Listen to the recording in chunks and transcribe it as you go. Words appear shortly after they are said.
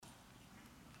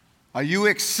Are you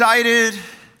excited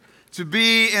to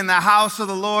be in the house of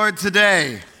the Lord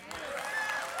today?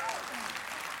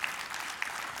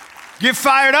 Get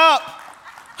fired up.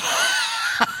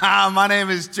 My name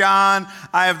is John.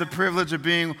 I have the privilege of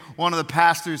being one of the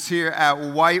pastors here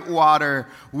at Whitewater.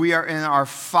 We are in our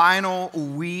final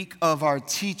week of our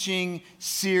teaching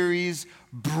series,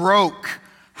 Broke.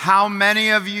 How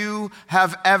many of you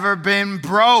have ever been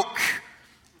broke?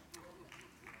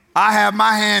 I have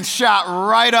my hand shot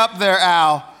right up there,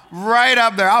 Al. Right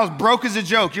up there. I was broke as a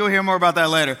joke. You'll hear more about that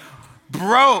later.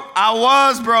 Broke. I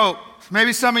was broke.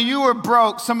 Maybe some of you were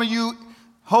broke. Some of you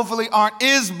hopefully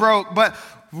is broke. But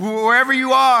wherever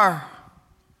you are,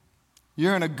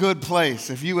 you're in a good place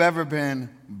if you've ever been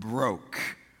broke.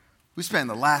 We spent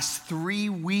the last 3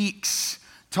 weeks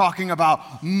talking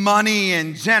about money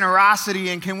and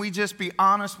generosity. And can we just be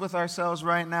honest with ourselves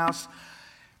right now?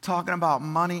 Talking about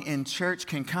money in church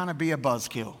can kind of be a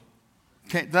buzzkill.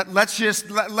 Okay, let's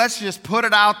just put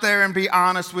it out there and be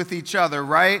honest with each other,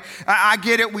 right? I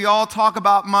get it. We all talk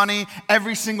about money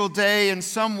every single day. In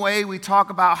some way, we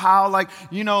talk about how,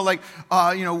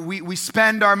 we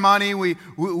spend our money,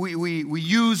 we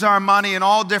use our money in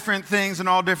all different things in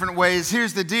all different ways.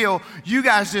 Here's the deal: you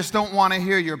guys just don't want to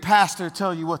hear your pastor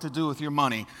tell you what to do with your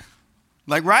money,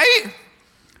 right?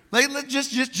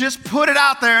 Just put it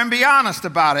out there and be honest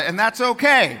about it, and that's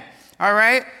okay, all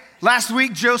right? Last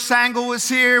week, Joe Sangle was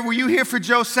here. Were you here for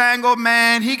Joe Sangle?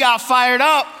 Man, he got fired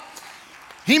up.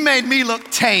 He made me look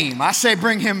tame. I say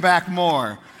bring him back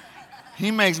more. He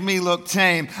makes me look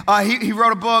tame. He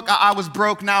wrote a book, I Was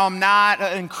Broke, Now I'm Not.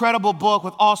 An incredible book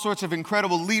with all sorts of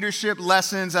incredible leadership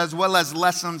lessons, as well as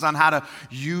lessons on how to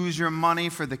use your money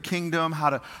for the kingdom,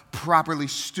 how to properly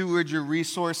steward your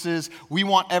resources. We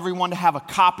want everyone to have a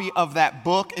copy of that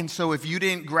book. And so if you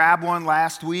didn't grab one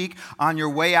last week, on your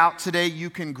way out today, you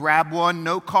can grab one.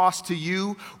 No cost to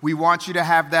you. We want you to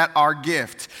have that, our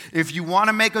gift. If you want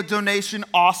to make a donation,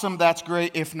 awesome, that's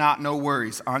great. If not, no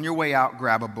worries. On your way out,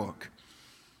 grab a book.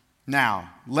 Now,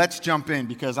 let's jump in,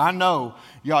 because I know,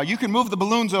 y'all, you can move the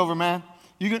balloons over, man.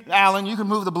 Alan, you can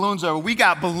move the balloons over. We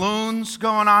got balloons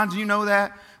going on. Do you know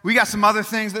that? We got some other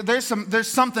things. There's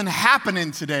something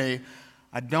happening today.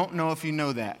 I don't know if you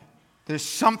know that. There's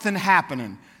something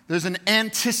happening. There's an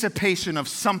anticipation of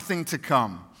something to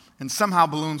come, and somehow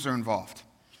balloons are involved.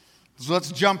 So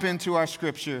let's jump into our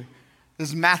scripture. This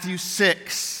is Matthew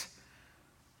 6.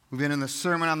 We've been in the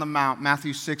Sermon on the Mount,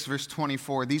 Matthew 6, verse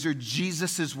 24. These are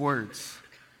Jesus' words.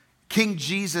 King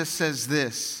Jesus says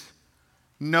this: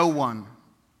 no one,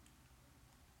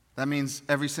 that means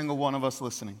every single one of us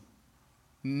listening,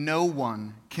 no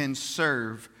one can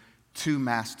serve two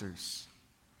masters.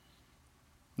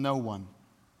 No one.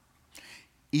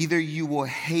 Either you will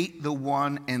hate the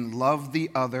one and love the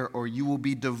other, or you will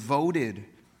be devoted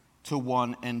to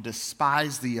one and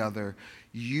despise the other.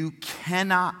 You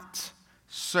cannot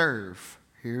serve,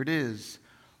 here it is,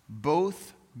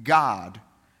 both God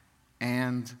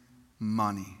and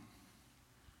money.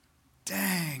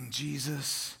 Dang,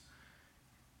 Jesus.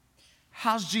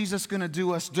 How's Jesus going to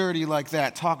do us dirty like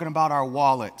that, talking about our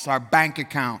wallets, our bank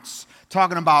accounts,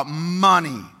 talking about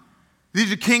money?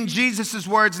 These are King Jesus'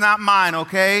 words, not mine,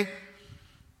 okay?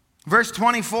 Verse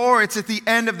 24, it's at the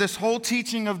end of this whole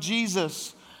teaching of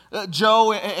Jesus.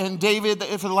 Joe and David,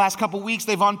 for the last couple weeks,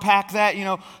 they've unpacked that,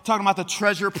 talking about the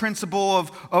treasure principle of,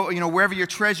 wherever your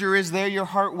treasure is, there your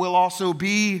heart will also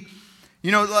be.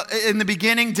 In the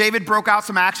beginning, David broke out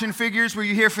some action figures. Were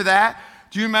you here for that?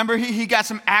 Do you remember? He got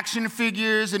some action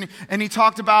figures, and he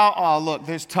talked about, oh, look,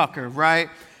 there's Tucker, right?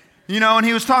 And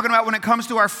he was talking about when it comes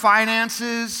to our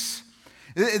finances,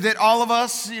 that all of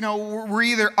us, we're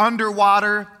either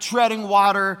underwater, treading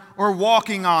water, or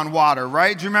walking on water,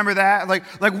 right? Do you remember that?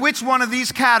 Like which one of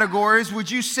these categories would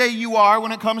you say you are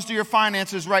when it comes to your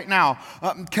finances right now?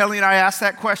 Kelly and I asked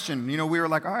that question. We were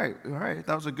like, all right,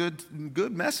 that was a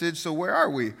good message. So where are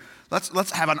we?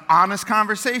 Let's have an honest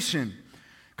conversation.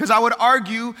 Because I would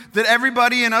argue that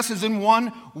everybody in us is in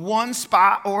one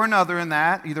spot or another in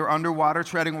that, either underwater,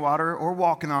 treading water, or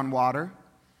walking on water.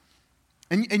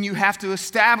 And you have to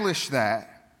establish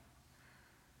that.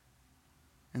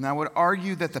 And I would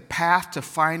argue that the path to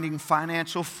finding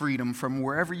financial freedom from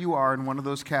wherever you are in one of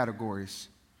those categories,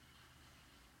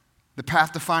 the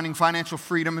path to finding financial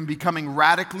freedom and becoming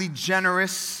radically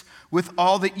generous with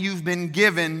all that you've been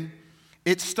given,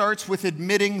 it starts with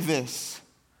admitting this,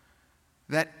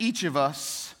 that each of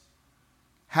us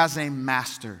has a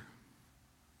master.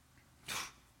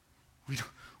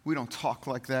 We don't talk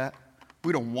like that.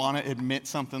 We don't want to admit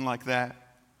something like that.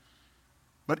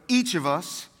 But each of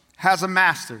us has a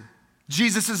master.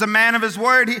 Jesus is a man of his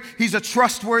word. He's a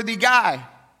trustworthy guy.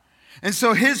 And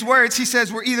so his words, he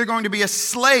says, we're either going to be a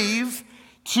slave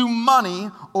to money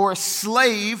or a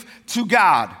slave to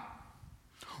God.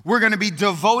 We're going to be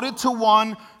devoted to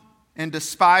one and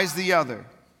despise the other.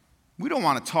 We don't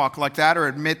want to talk like that or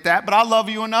admit that, but I love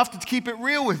you enough to keep it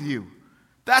real with you.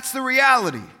 That's the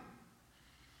reality.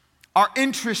 Our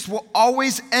interests will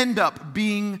always end up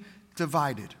being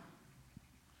divided.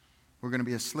 We're going to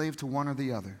be a slave to one or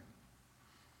the other.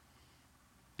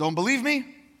 Don't believe me?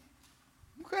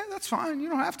 Okay, that's fine. You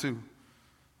don't have to.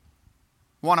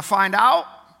 Want to find out?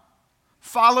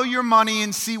 Follow your money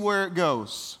and see where it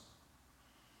goes.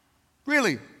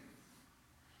 Really.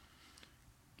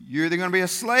 You're either going to be a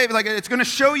slave, like it's going to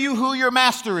show you who your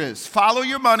master is. Follow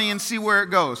your money and see where it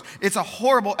goes. It's a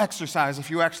horrible exercise if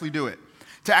you actually do it.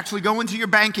 To actually go into your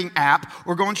banking app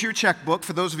or go into your checkbook,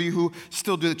 for those of you who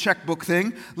still do the checkbook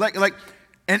thing,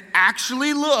 and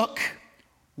actually look,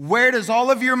 where does all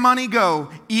of your money go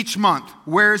each month?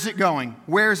 Where is it going?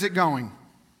 Where is it going?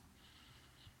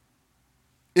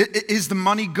 Is the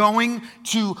money going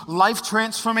to life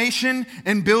transformation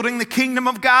and building the kingdom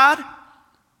of God?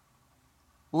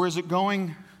 Or is it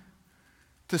going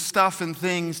to stuff and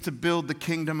things to build the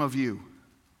kingdom of you?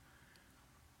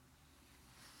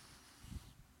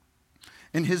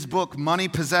 In his book, Money,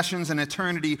 Possessions, and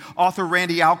Eternity, author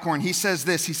Randy Alcorn, he says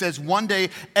this. He says, one day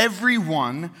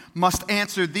everyone must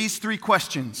answer these three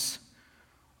questions.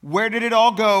 Where did it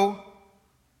all go?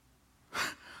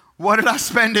 What did I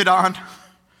spend it on?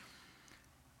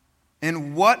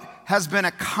 And what has been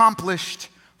accomplished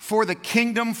for the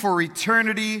kingdom for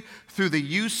eternity through the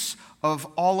use of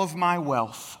all of my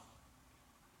wealth?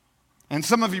 And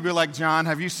some of you be like, John,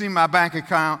 have you seen my bank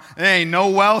account? There ain't no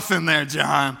wealth in there,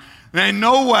 John. There ain't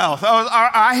no wealth. Oh,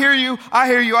 I hear you.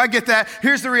 I get that.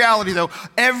 Here's the reality, though.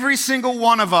 Every single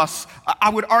one of us, I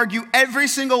would argue every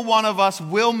single one of us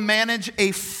will manage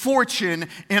a fortune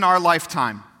in our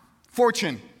lifetime.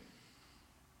 Fortune.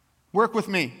 Work with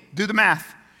me. Do the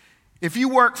math. If you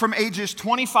work from ages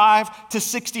 25 to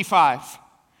 65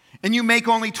 and you make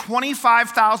only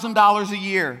 $25,000 a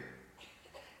year,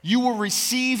 you will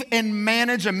receive and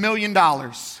manage $1 million.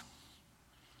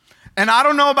 And I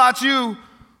don't know about you,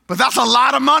 but that's a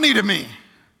lot of money to me.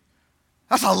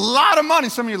 That's a lot of money.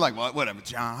 Some of you are like, well, whatever,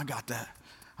 John, I got that.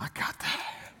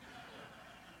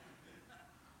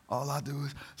 All I do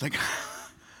is,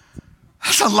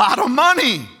 that's a lot of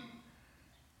money.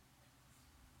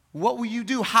 What will you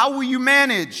do? How will you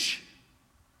manage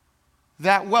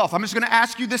that wealth? I'm just going to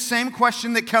ask you the same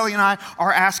question that Kelly and I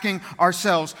are asking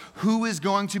ourselves. Who is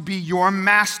going to be your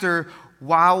master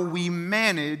while we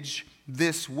manage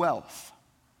this wealth?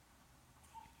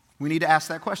 We need to ask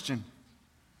that question.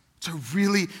 It's a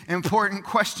really important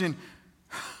question.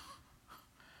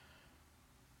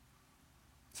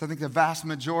 So I think the vast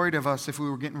majority of us, if we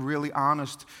were getting really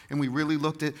honest and we really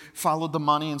followed the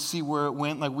money and see where it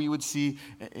went, like we would see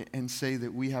and say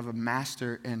that we have a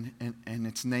master and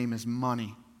its name is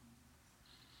money.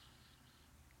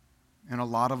 And a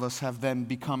lot of us have then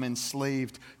become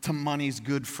enslaved to money's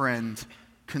good friend,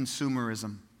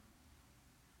 consumerism.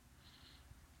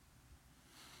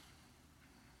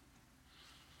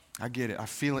 I get it. I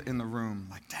feel it in the room.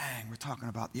 Like, dang, we're talking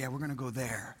about, we're going to go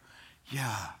there.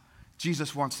 Yeah.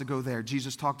 Jesus wants to go there.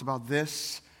 Jesus talked about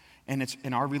this, and it's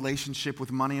in our relationship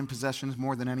with money and possessions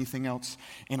more than anything else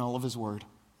in all of his word.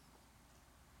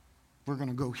 We're going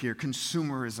to go here.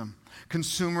 Consumerism.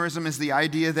 Consumerism is the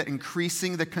idea that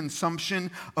increasing the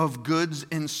consumption of goods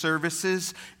and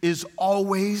services is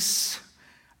always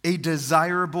a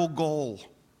desirable goal,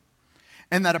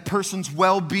 and that a person's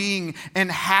well-being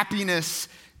and happiness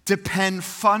depend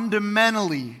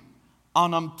fundamentally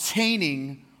on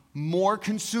obtaining more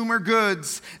consumer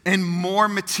goods and more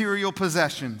material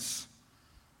possessions.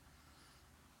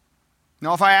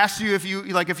 Now, if I asked you if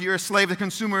you're a slave to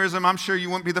consumerism, I'm sure you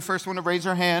wouldn't be the first one to raise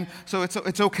your hand, so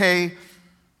it's okay.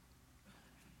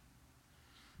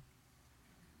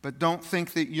 But don't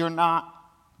think that you're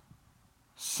not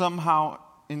somehow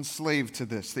enslaved to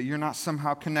this, that you're not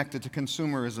somehow connected to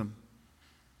consumerism.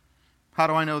 How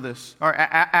do I know this? All right,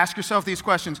 ask yourself these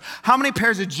questions. How many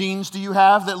pairs of jeans do you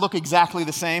have that look exactly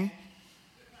the same?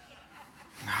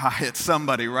 I hit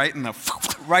somebody right in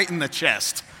the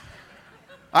chest.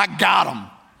 I got them.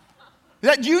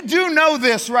 That you do know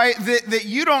this, right? That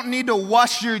you don't need to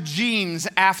wash your jeans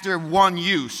after one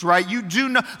use, right? You do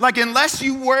know, unless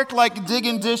you work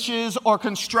digging dishes or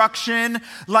construction,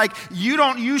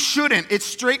 you shouldn't. It's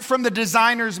straight from the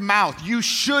designer's mouth. You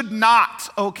should not,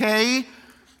 okay?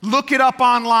 Look it up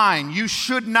online. You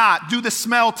should not. Do the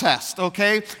smell test,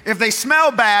 okay? If they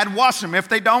smell bad, wash them. If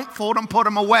they don't, fold them, put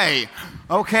them away,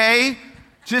 okay?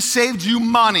 Just saved you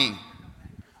money.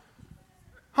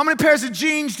 How many pairs of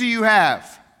jeans do you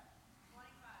have?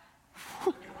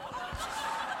 25.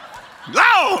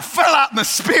 Oh, fell out in the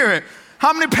spirit.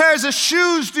 How many pairs of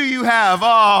shoes do you have?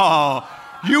 Oh,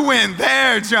 you went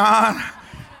there, John.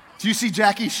 Do you see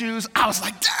Jackie's shoes? I was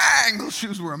like, dang, those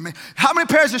shoes were amazing. How many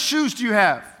pairs of shoes do you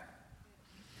have?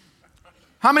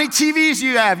 How many TVs do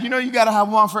you have? You know you got to have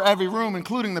one for every room,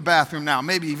 including the bathroom now,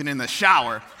 maybe even in the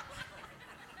shower.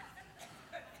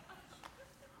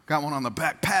 Got one on the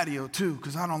back patio, too,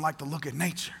 because I don't like to look at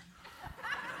nature.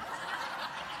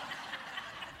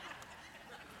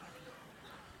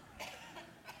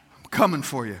 I'm coming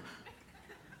for you.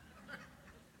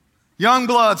 Young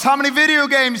bloods, how many video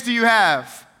games do you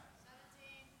have?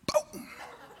 17. Boom.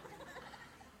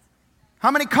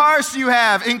 How many cars do you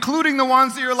have, including the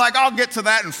ones that you're like, I'll get to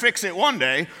that and fix it one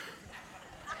day?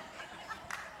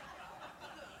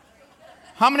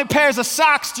 How many pairs of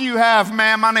socks do you have,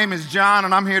 ma'am? My name is John,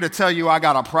 and I'm here to tell you I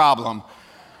got a problem.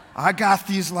 I got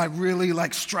these really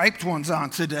striped ones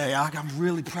on today. I'm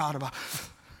really proud about.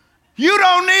 You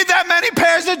don't need that many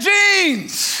pairs of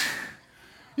jeans.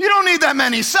 You don't need that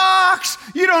many socks.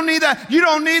 You don't need that. You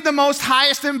don't need the most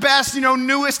highest and best,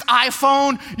 newest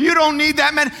iPhone. You don't need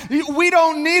that many. We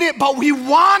don't need it, but we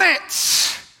want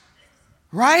it.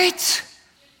 Right?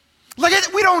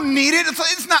 We don't need it.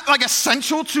 It's not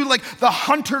essential to the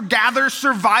hunter-gatherer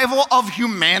survival of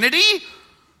humanity,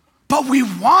 but we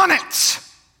want it.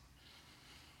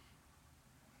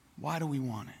 Why do we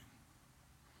want it?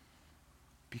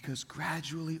 Because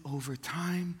gradually over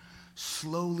time,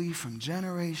 slowly from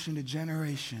generation to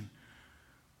generation,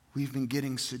 we've been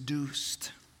getting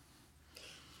seduced.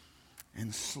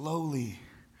 And slowly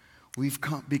we've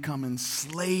become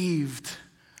enslaved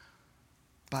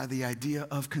by the idea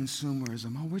of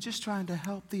consumerism. Oh, we're just trying to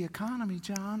help the economy,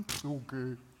 John.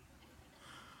 Okay.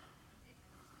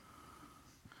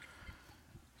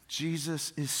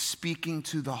 Jesus is speaking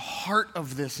to the heart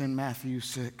of this in Matthew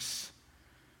 6.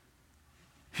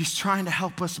 He's trying to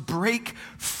help us break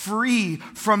free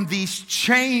from these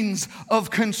chains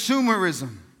of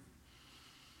consumerism.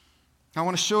 I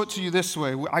want to show it to you this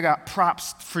way. I got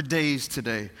props for days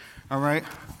today, all right?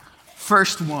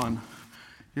 First one.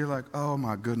 You're like, oh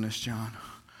my goodness, John,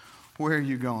 where are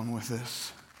you going with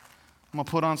this? I'm going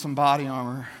to put on some body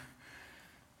armor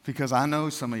because I know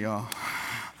some of y'all.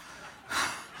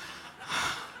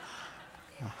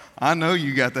 I know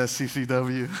you got that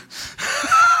CCW.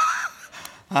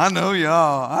 I know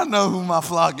y'all. I know who my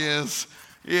flock is.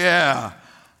 Yeah.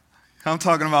 I'm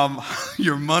talking about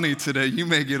your money today. You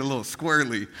may get a little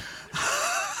squirrely.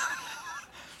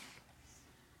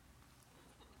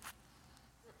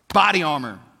 Body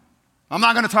armor. I'm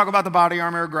not going to talk about the body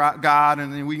armor of God,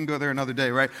 and we can go there another day,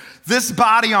 right? This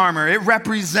body armor, it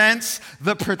represents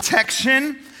the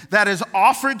protection that is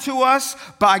offered to us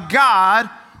by God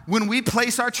when we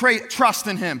place our trust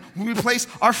in Him, when we place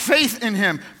our faith in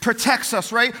Him. Protects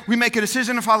us, right? We make a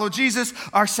decision to follow Jesus.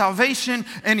 Our salvation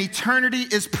and eternity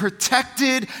is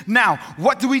protected. Now,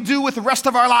 what do we do with the rest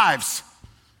of our lives?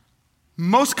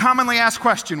 Most commonly asked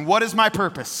question, what is my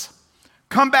purpose?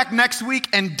 Come back next week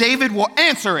and David will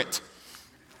answer it.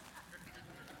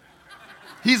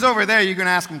 He's over there, you can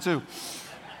ask him too.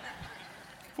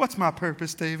 What's my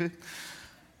purpose, David?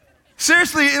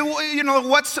 Seriously,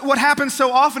 what happens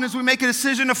so often is we make a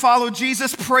decision to follow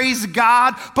Jesus, praise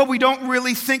God, but we don't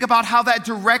really think about how that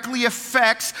directly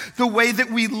affects the way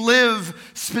that we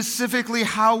live, specifically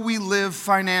how we live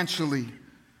financially.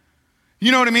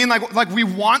 You know what I mean? Like we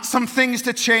want some things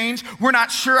to change. We're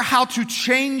not sure how to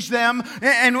change them,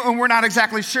 and we're not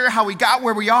exactly sure how we got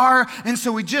where we are, and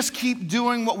so we just keep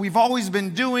doing what we've always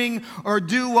been doing or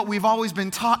do what we've always been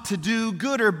taught to do,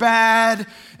 good or bad.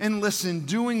 And listen,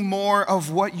 doing more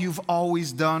of what you've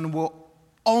always done will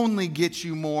only get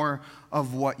you more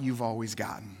of what you've always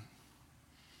gotten.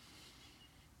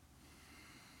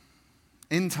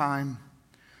 In time,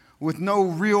 with no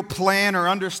real plan or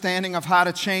understanding of how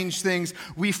to change things,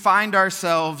 we find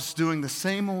ourselves doing the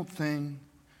same old thing,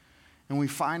 and we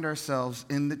find ourselves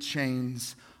in the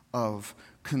chains of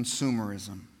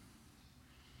consumerism.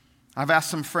 I've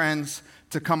asked some friends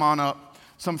to come on up.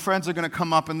 Some friends are going to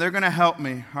come up, and they're going to help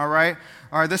me, all right?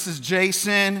 All right, this is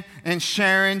Jason and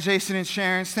Sharon. Jason and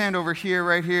Sharon, stand over here,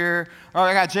 right here. All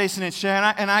right, I got Jason and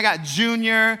Sharon, and I got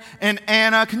Junior and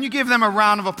Anna. Can you give them a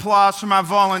round of applause for my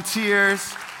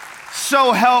volunteers?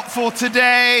 So helpful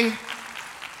today.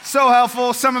 So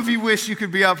helpful. Some of you wish you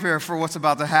could be up here for what's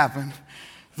about to happen.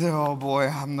 Oh boy,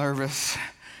 I'm nervous.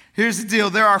 Here's the deal.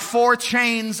 There are 4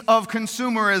 chains of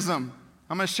consumerism.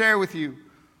 I'm going to share with you.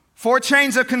 4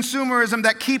 chains of consumerism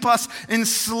that keep us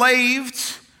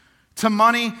enslaved to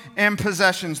money and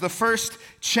possessions. The first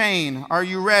chain, are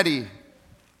you ready?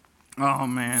 Oh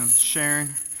man, Sharon,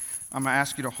 I'm going to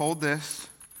ask you to hold this.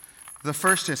 The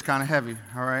first is kind of heavy,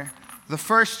 all right? The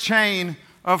first chain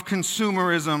of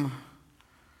consumerism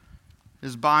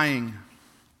is buying.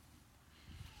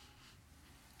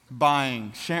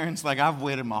 Buying. Sharon's like, I've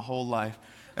waited my whole life,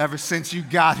 ever since you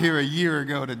got here a year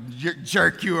ago, to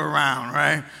jerk you around,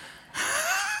 right?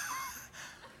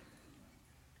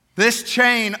 This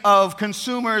chain of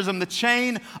consumerism, the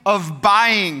chain of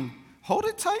buying. Hold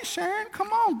it tight, Sharon. Come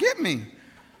on, get me.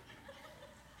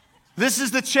 This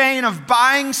is the chain of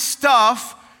buying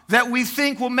stuff that we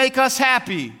think will make us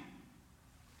happy.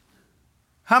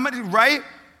 How many, right?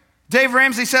 Dave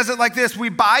Ramsey says it like this: we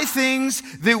buy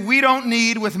things that we don't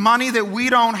need with money that we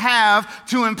don't have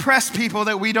to impress people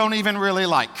that we don't even really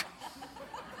like.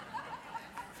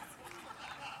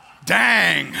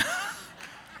 Dang.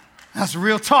 That's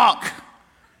real talk.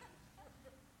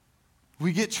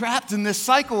 We get trapped in this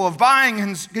cycle of buying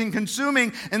and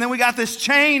consuming, and then we got this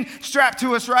chain strapped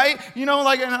to us, right? You know,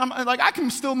 I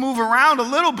can still move around a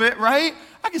little bit, right?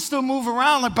 I can still move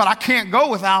around, but I can't go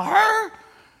without her.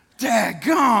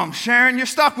 Daggum, Sharon, you're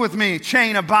stuck with me.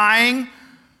 Chain of buying.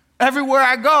 Everywhere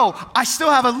I go, I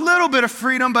still have a little bit of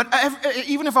freedom, but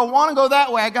even if I want to go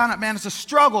that way, it's a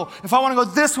struggle. If I want to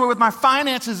go this way with my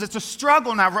finances, it's a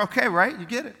struggle. Now, okay, right? You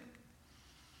get it.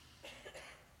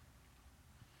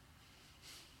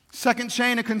 Second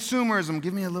chain of consumerism.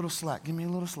 Give me a little slack. Give me a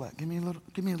little slack. Give me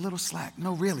a little slack.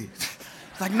 No, really.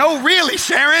 It's like, no, really,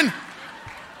 Sharon.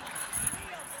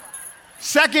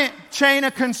 Second chain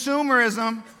of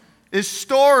consumerism is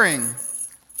storing.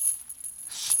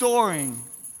 Storing.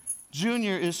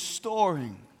 Junior is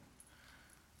storing.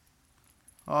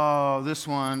 Oh, this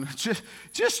one.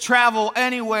 Just travel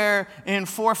anywhere in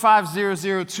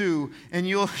 45002 and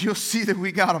you'll see that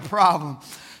we got a problem.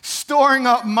 Storing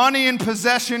up money and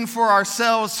possession for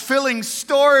ourselves, filling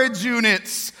storage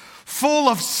units full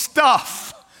of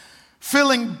stuff,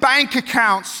 filling bank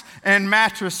accounts and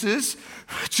mattresses,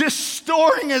 just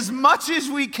storing as much as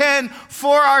we can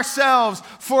for ourselves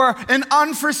for an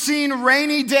unforeseen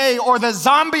rainy day or the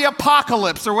zombie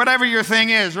apocalypse or whatever your thing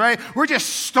is, right? We're just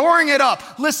storing it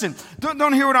up. Listen,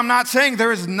 don't hear what I'm not saying.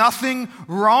 There is nothing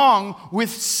wrong with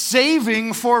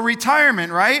saving for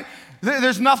retirement, right?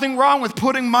 There's nothing wrong with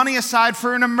putting money aside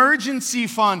for an emergency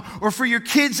fund or for your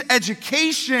kids'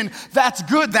 education. That's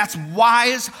good. That's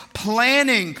wise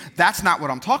planning. That's not what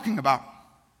I'm talking about.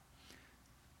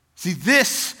 See,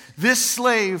 this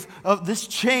slave of this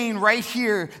chain right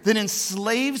here that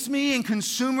enslaves me in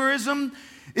consumerism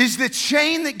is the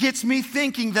chain that gets me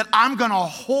thinking that I'm going to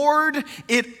hoard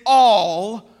it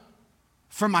all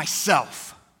for myself.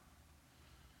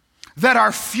 That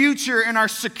our future and our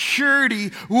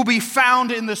security will be found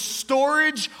in the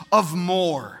storage of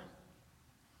more.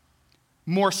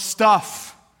 More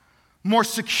stuff, more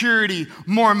security,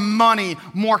 more money,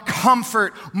 more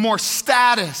comfort, more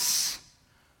status.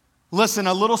 Listen,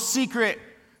 a little secret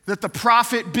that the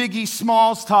prophet Biggie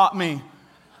Smalls taught me.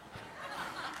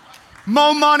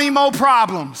 More money, more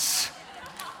problems.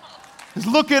 Just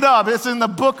look it up. It's in the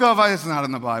book of, it's not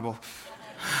in the Bible.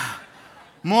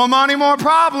 More money, more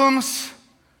problems.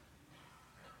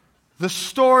 The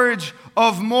storage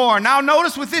of more. Now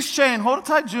notice with this chain, hold it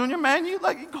tight, Junior, man. You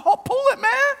pull it,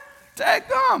 man.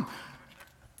 Daggum.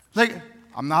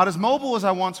 I'm not as mobile as I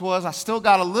once was. I still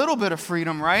got a little bit of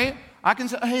freedom, right? I can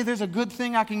say, hey, there's a good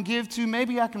thing I can give to.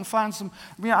 Maybe I can find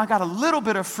I got a little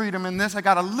bit of freedom in this. I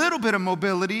got a little bit of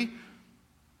mobility.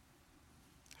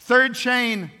 Third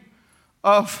chain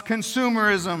of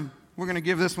consumerism. We're going to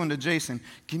give this one to Jason.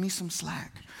 Give me some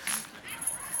slack.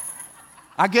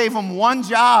 I gave him one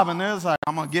job, and they was like,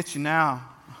 I'm going to get you now.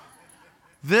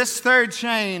 This third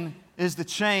chain is the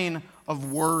chain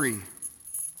of worry.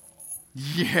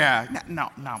 Yeah.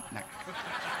 No.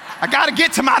 I got to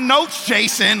get to my notes,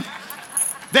 Jason.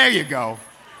 There you go.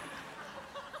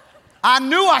 I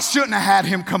knew I shouldn't have had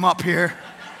him come up here.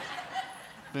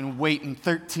 Been waiting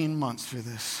 13 months for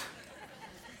this.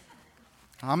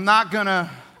 I'm not going to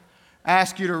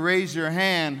ask you to raise your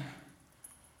hand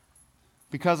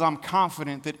because I'm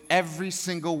confident that every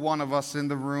single one of us in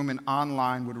the room and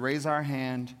online would raise our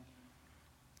hand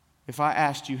if I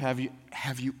asked you, have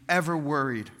you ever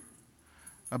worried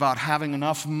about having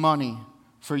enough money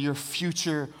for your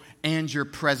future and your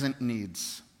present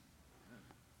needs?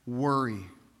 Worry,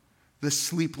 the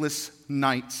sleepless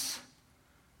nights,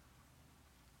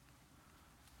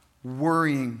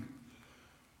 worrying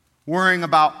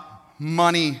about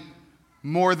money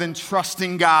more than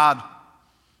trusting God,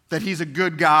 that He's a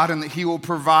good God and that He will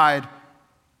provide.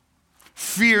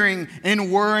 fearing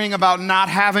and worrying about not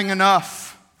having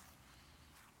enough.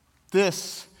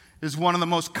 This is one of the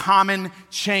most common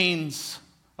chains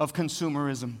of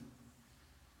consumerism.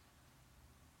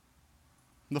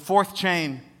 The fourth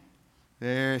chain,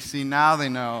 there, see, now they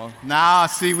know. Now,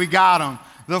 see, we got them.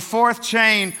 The fourth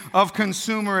chain of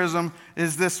consumerism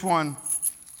is this one.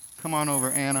 Come on over,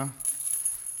 Anna.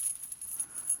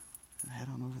 Head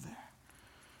on over there.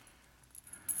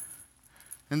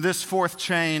 And this fourth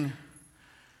chain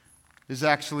is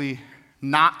actually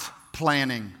not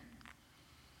planning.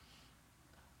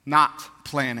 Not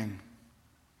planning.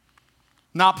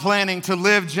 Not planning to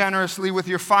live generously with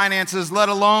your finances, let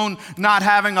alone not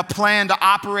having a plan to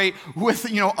operate with,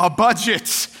 a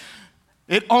budget.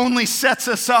 It only sets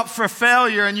us up for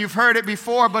failure, and you've heard it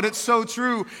before, but it's so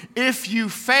true. If you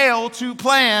fail to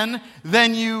plan,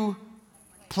 then you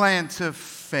plan to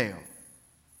fail.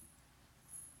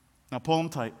 Now pull them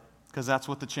tight, because that's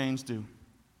what the chains do.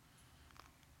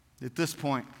 At this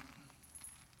point,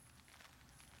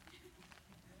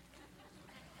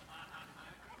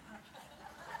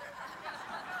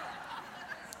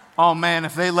 oh man,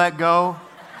 if they let go,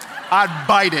 I'd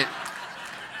bite it.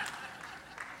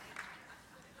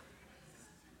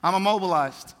 I'm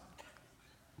immobilized.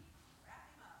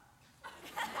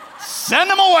 Send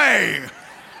them away.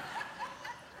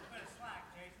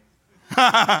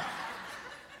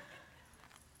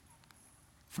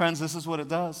 Friends, this is what it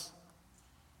does.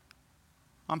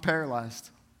 I'm paralyzed.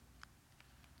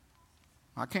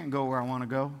 I can't go where I want to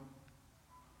go.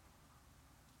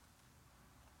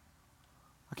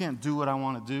 I can't do what I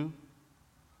want to do.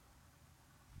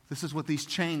 This is what these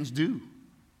chains do.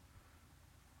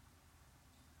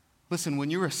 Listen, when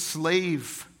you're a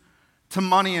slave to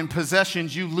money and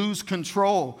possessions, you lose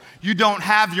control. You don't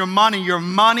have your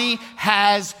money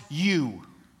has you.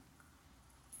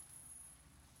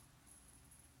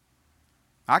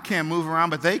 I can't move around,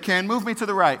 but they can. Move me to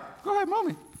the right. Go ahead, move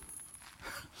me.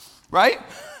 Right?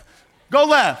 Go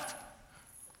left.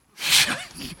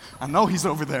 I know he's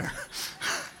over there.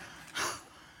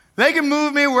 They can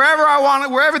move me wherever I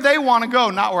want, wherever they want to go,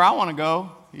 not where I want to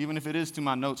go, even if it is to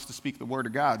my notes to speak the word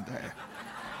of God.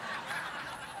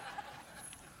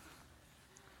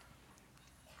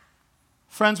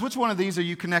 Friends, which one of these are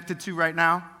you connected to right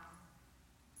now?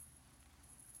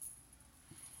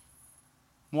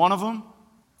 One of them?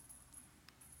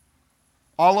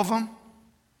 All of them?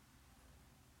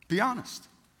 Be honest.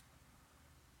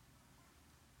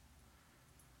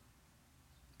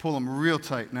 Pull them real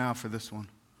tight now for this one.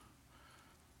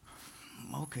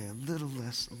 Okay, a little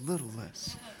less.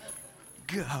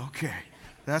 Good, okay,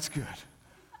 that's good.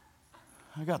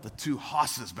 I got the two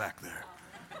hosses back there.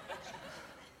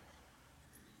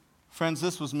 Friends,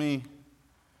 this was me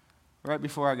right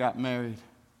before I got married.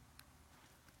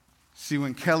 See,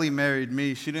 when Kelly married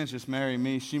me, she didn't just marry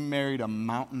me, she married a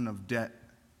mountain of debt.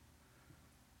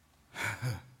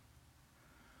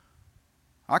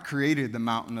 I created the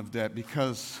mountain of debt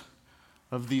because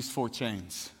of these four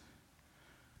chains.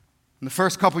 In the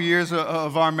first couple years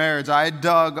of our marriage, I had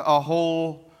dug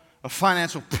a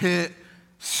financial pit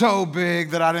so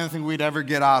big that I didn't think we'd ever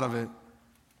get out of it.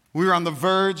 We were on the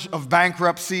verge of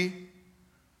bankruptcy.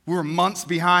 We were months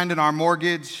behind in our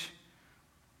mortgage.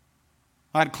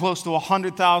 I had close to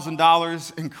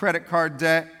 $100,000 in credit card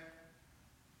debt.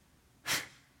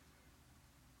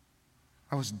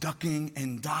 I was ducking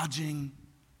and dodging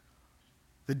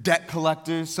the debt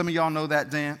collectors. Some of y'all know that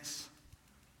dance.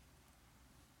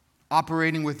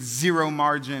 Operating with zero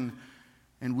margin,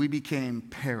 and we became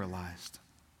paralyzed,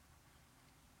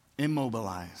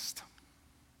 immobilized.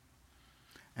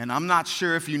 And I'm not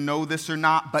sure if you know this or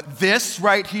not, but this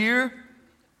right here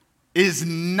is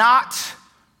not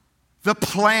the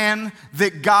plan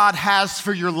that God has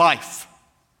for your life.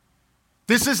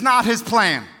 This is not his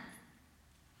plan.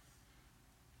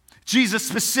 Jesus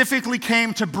specifically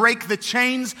came to break the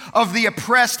chains of the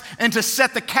oppressed and to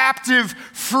set the captive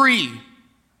free.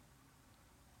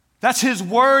 That's his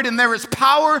word, and there is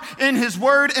power in his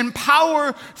word and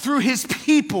power through his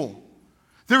people.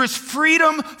 There is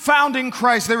freedom found in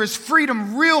Christ. There is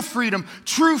freedom, real freedom,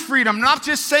 true freedom. I'm not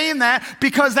just saying that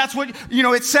because that's what,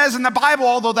 it says in the Bible,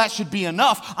 although that should be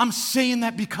enough. I'm saying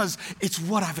that because it's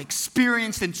what I've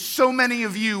experienced, and so many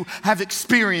of you have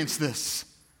experienced this.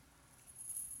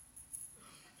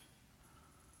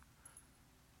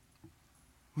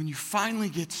 When you finally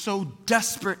get so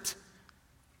desperate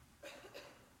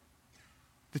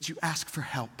that you ask for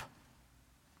help.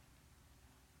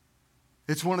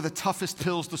 It's one of the toughest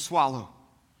pills to swallow.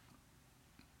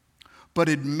 But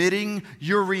admitting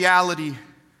your reality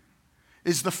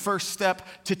is the first step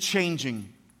to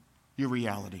changing your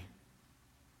reality.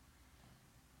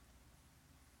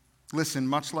 Listen,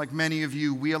 much like many of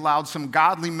you, we allowed some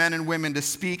godly men and women to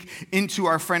speak into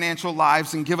our financial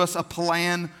lives and give us a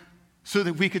plan so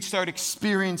that we could start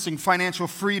experiencing financial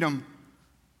freedom.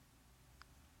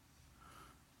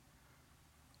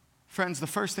 Friends, the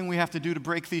first thing we have to do to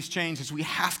break these chains is we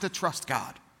have to trust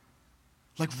God.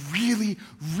 Like really,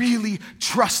 really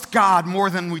trust God more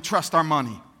than we trust our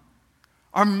money.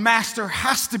 Our master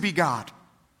has to be God.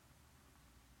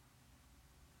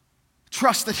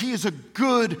 Trust that He is a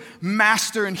good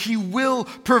master and He will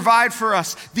provide for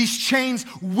us. These chains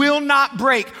will not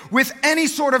break with any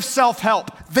sort of self-help.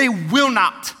 They will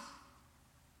not.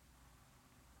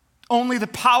 Only the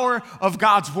power of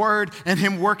God's word and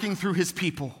Him working through His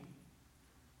people.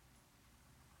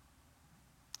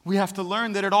 We have to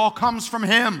learn that it all comes from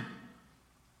Him.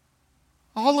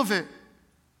 All of it.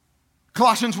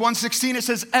 Colossians 1:16, it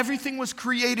says, everything was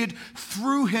created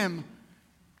through Him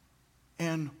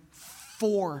and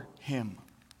for Him.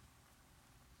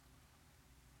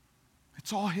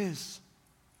 It's all His.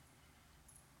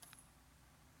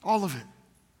 All of it.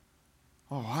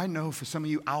 Oh, I know for some of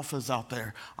you alphas out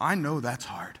there, I know that's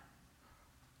hard.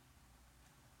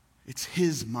 It's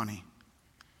His money.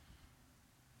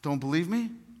 Don't believe me?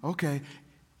 Okay.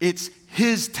 It's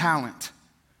His talent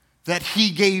that He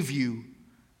gave you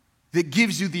that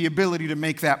gives you the ability to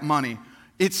make that money.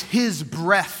 It's His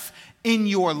breath in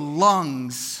your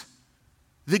lungs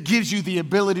that gives you the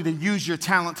ability to use your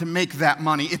talent to make that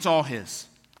money. It's all His.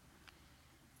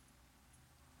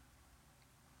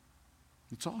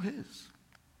 It's all His.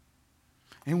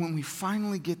 And when we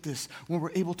finally get this, when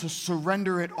we're able to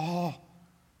surrender it all,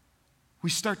 we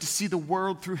start to see the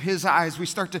world through His eyes. We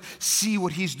start to see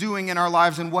what He's doing in our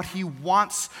lives and what He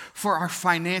wants for our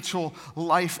financial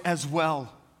life as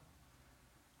well.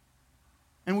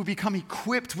 And we become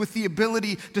equipped with the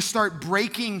ability to start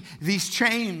breaking these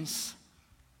chains.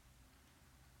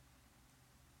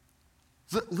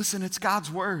 Listen, it's God's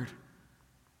word.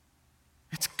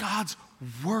 It's God's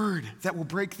word that will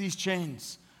break these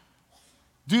chains.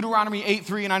 Deuteronomy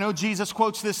 8:3, and I know Jesus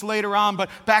quotes this later on, but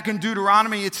back in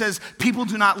Deuteronomy it says, people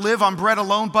do not live on bread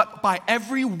alone, but by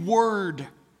every word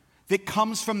that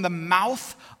comes from the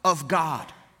mouth of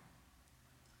God.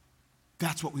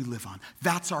 That's what we live on.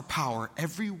 That's our power.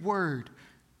 Every word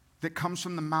that comes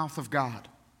from the mouth of God.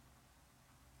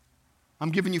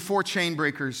 I'm giving you 4 chain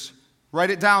breakers.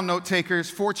 Write it down, note takers.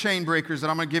 4 chain breakers that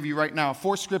I'm going to give you right now.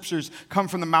 4 scriptures come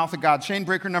from the mouth of God. Chain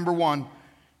breaker number 1.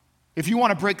 If you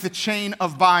want to break the chain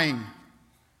of buying,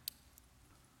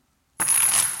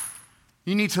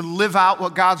 you need to live out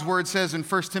what God's word says in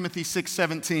 1 Timothy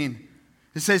 6:17.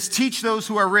 It says, teach those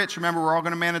who are rich. Remember, we're all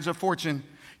going to manage a fortune.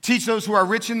 Teach those who are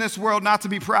rich in this world not to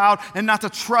be proud and not to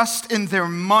trust in their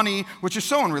money, which is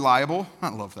so unreliable. I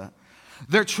love that.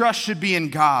 Their trust should be in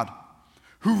God,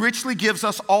 who richly gives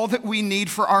us all that we need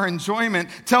for our enjoyment.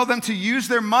 Tell them to use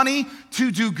their money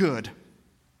to do good.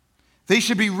 They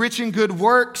should be rich in good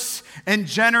works and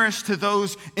generous to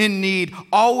those in need,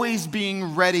 always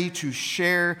being ready to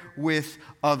share with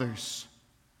others.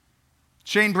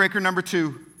 Chain breaker number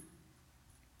 2.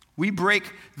 We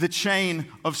break the chain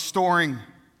of storing.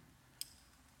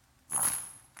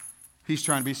 He's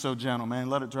trying to be so gentle, man.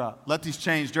 Let it drop. Let these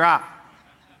chains drop.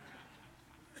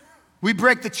 We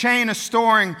break the chain of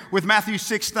storing with Matthew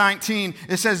 6:19.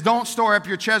 It says, don't store up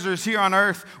your treasures here on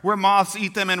earth where moths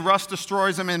eat them and rust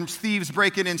destroys them and thieves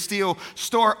break in and steal.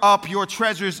 Store up your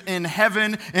treasures in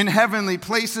heaven, in heavenly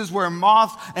places where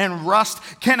moth and rust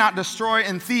cannot destroy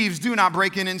and thieves do not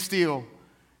break in and steal.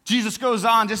 Jesus goes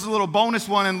on, just a little bonus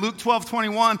one in Luke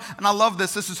 12:21, and I love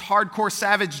this. This is hardcore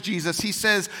savage Jesus. He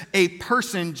says, a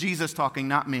person, Jesus talking,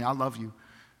 not me, I love you.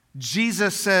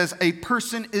 Jesus says, a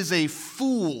person is a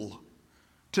fool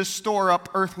to store up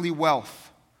earthly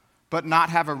wealth, but not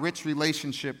have a rich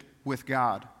relationship with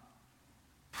God.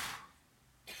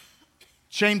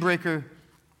 Chain breaker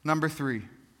number 3,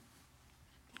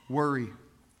 worry.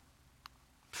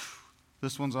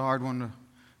 This one's a hard one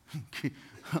to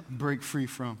break free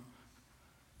from.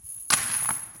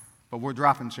 But we're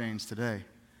dropping chains today.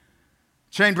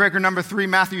 Chain breaker number 3,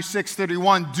 Matthew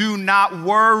 6:31, do not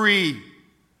worry.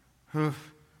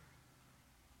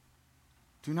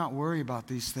 Do not worry about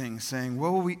these things, saying,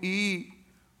 what will we eat?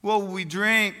 What will we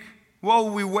drink? What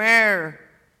will we wear?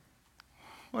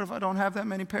 What if I don't have that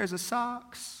many pairs of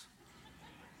socks?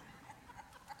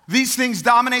 These things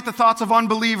dominate the thoughts of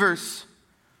unbelievers.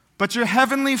 But your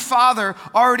heavenly Father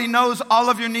already knows all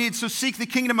of your needs, so seek the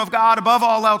kingdom of God above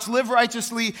all else. Live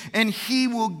righteously, and He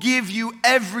will give you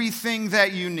everything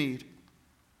that you need.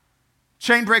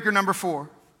 Chain breaker number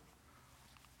 4.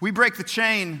 We break the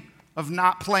chain of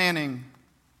not planning.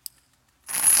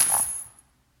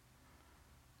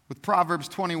 with Proverbs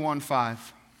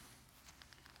 21:5.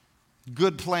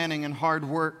 Good planning and hard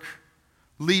work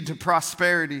lead to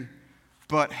prosperity,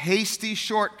 but hasty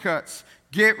shortcuts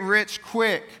get rich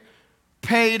quick.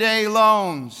 Payday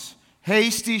loans.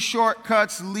 Hasty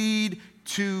shortcuts lead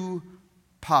to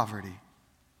poverty.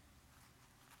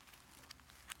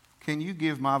 Can you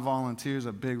give my volunteers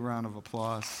a big round of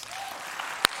applause?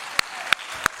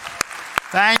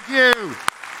 Thank you.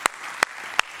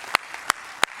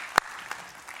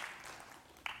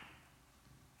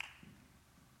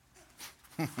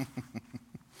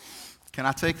 Can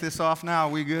I take this off now?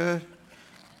 Are we good?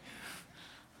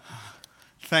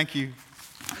 Thank you.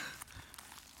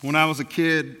 When I was a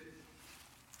kid,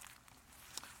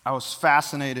 I was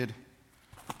fascinated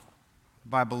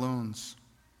by balloons.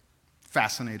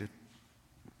 Fascinated.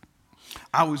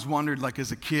 I always wondered, like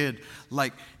as a kid,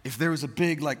 like if there was a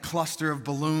big like cluster of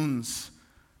balloons,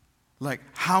 like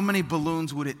how many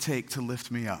balloons would it take to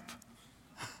lift me up?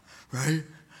 Right?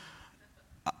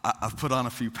 I've put on a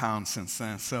few pounds since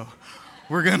then, so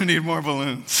we're going to need more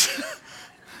balloons.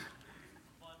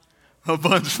 A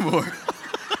bunch more.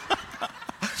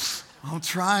 I'm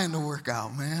trying to work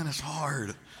out, man. It's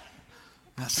hard.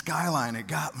 That skyline, it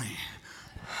got me.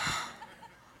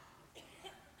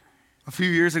 A few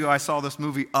years ago, I saw this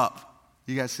movie, Up.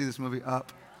 You guys see this movie,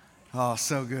 Up? Oh,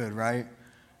 so good, right?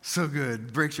 So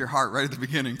good. Breaks your heart right at the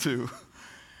beginning, too.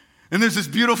 And there's this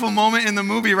beautiful moment in the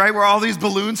movie, right, where all these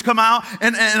balloons come out,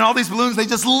 and all these balloons, they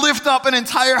just lift up an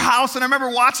entire house. And I remember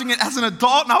watching it as an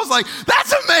adult, and I was like,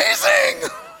 that's amazing!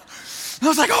 And I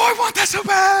was like, oh, I want that so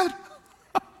bad.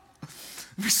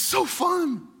 It'd be so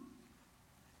fun.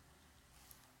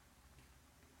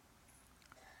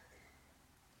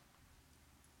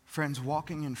 Friends,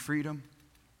 walking in freedom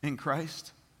in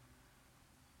Christ,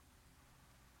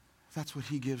 that's what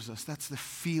he gives us. That's the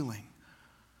feeling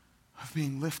of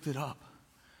being lifted up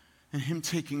and him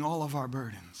taking all of our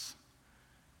burdens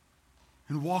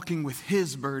and walking with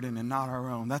his burden and not our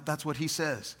own. That's what he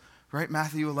says, right?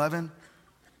 Matthew 11,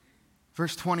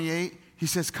 verse 28, he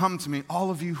says, come to me, all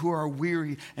of you who are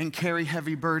weary and carry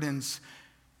heavy burdens,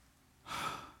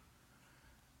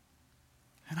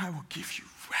 and I will give you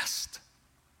rest.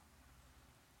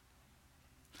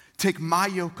 Take my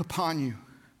yoke upon you.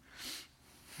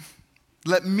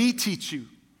 Let me teach you,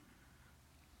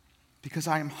 because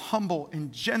I am humble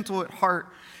and gentle at heart,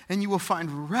 and you will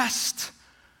find rest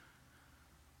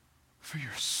for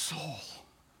your soul.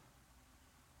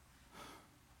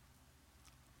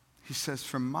 He says,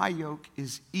 for my yoke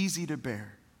is easy to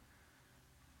bear,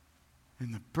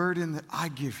 and the burden that I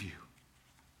give you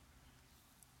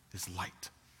is light.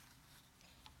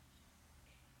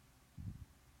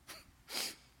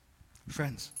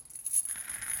 Friends,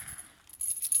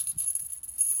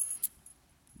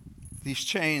 these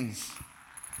chains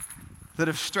that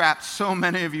have strapped so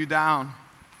many of you down,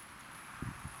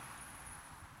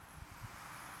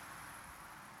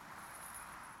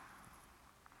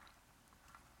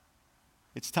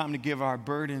 it's time to give our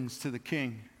burdens to the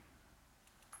King,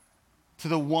 to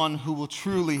the one who will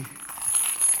truly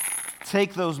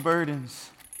take those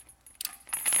burdens.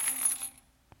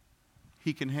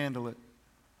 He can handle it.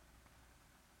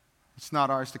 It's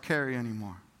not ours to carry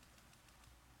anymore.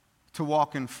 To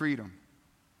walk in freedom.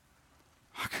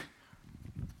 I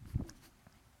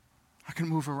can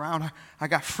move around. I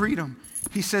got freedom.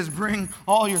 He says, bring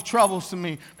all your troubles to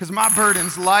me because my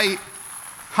burden's light.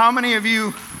 How many of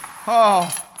you,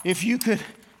 if you could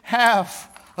have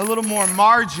a little more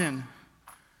margin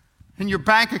in your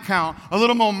bank account, a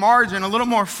little more margin, a little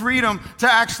more freedom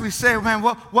to actually say, man,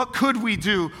 what could we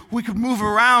do? We could move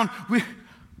around.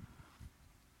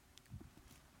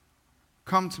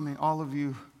 Come to me, all of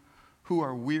you who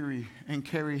are weary and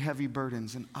carry heavy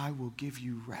burdens, and I will give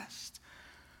you rest.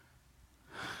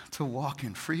 To walk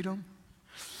in freedom,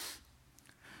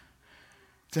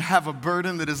 to have a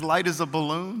burden that is light as a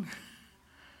balloon.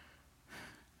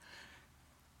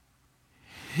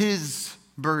 His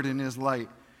burden is light,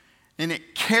 and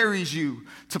it carries you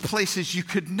to places you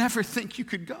could never think you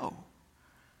could go.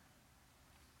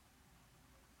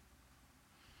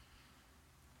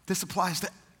 This applies to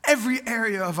every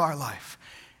area of our life,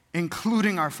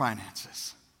 including our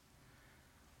finances.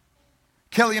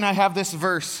 Kelly and I have this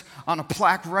verse on a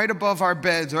plaque right above our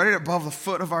beds, right above the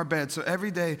foot of our bed. So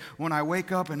every day when I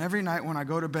wake up and every night when I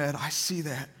go to bed, I see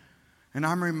that. And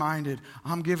I'm reminded,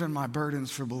 I'm giving my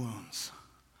burdens for balloons.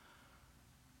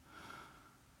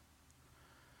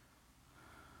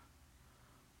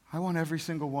 I want every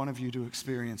single one of you to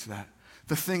experience that.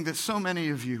 The thing that so many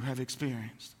of you have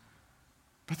experienced.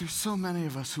 But there's so many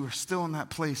of us who are still in that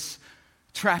place,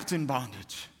 trapped in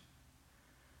bondage.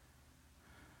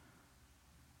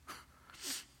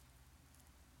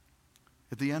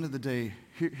 At the end of the day,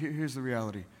 here's the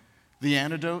reality. The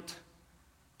antidote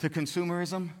to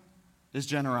consumerism is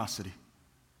generosity.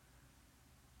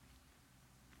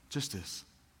 Just is.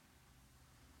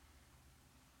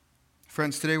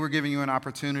 Friends, today we're giving you an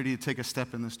opportunity to take a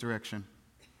step in this direction,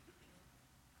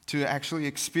 to actually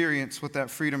experience what that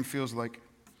freedom feels like,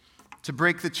 to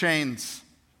break the chains,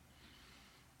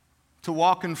 to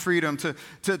walk in freedom,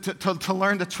 to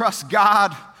learn to trust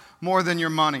God more than your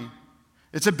money.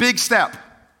 It's a big step.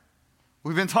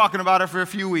 We've been talking about it for a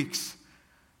few weeks,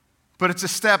 but it's a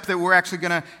step that we're actually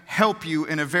going to help you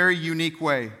in a very unique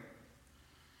way. I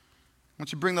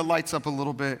want you to bring the lights up a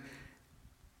little bit.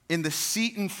 In the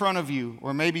seat in front of you,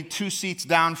 or maybe 2 seats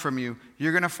down from you,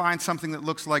 you're going to find something that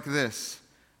looks like this.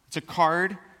 It's a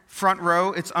card, front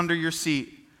row, it's under your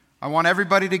seat. I want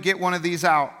everybody to get one of these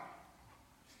out.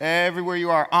 Everywhere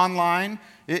you are, online,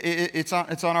 it's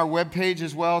on our webpage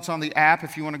as well. It's on the app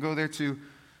if you want to go there too.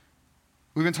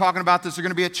 We've been talking about this. There's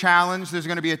going to be a challenge. There's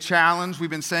going to be a challenge. We've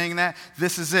been saying that.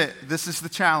 This is it. This is the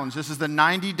challenge. This is the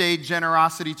 90-day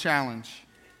generosity challenge.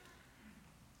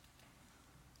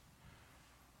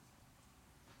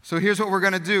 So here's what we're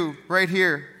going to do right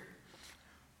here.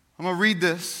 I'm going to read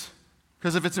this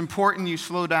because if it's important, you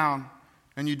slow down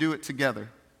and you do it together.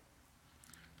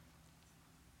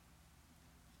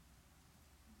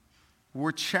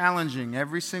 We're challenging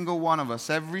every single one of us,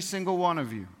 every single one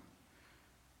of you,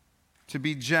 to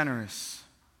be generous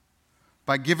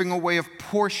by giving away a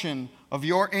portion of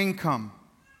your income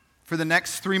for the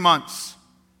next 3 months.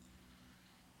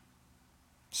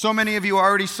 So many of you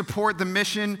already support the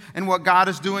mission and what God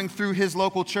is doing through His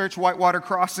local church, Whitewater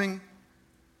Crossing.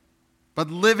 But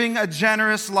living a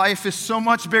generous life is so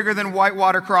much bigger than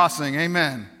Whitewater Crossing.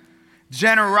 Amen.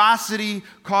 Generosity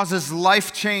causes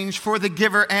life change for the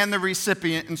giver and the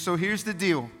recipient. And so here's the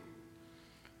deal.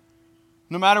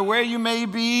 No matter where you may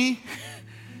be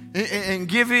in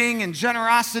giving and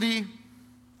generosity,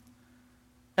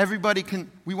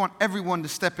 we want everyone to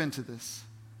step into this.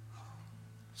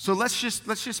 So let's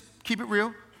just keep it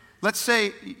real. Let's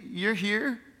say you're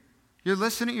here, you're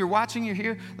listening, you're watching, you're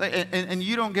here, and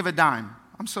you don't give a dime.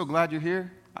 I'm so glad you're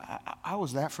here. I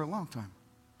was that for a long time.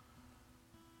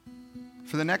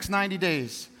 For the next 90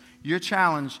 days, your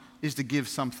challenge is to give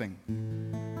something.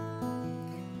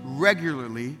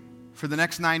 Regularly for the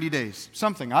next 90 days.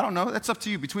 Something. I don't know. That's up to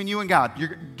you. Between you and God.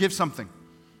 Give something.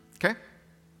 Okay?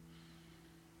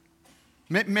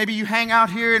 Maybe you hang out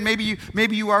here and maybe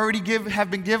you already have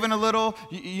been given a little,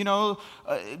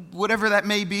 whatever that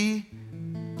may be.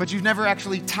 But you've never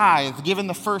actually tithed, given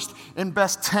the first and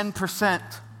best 10%,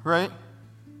 right?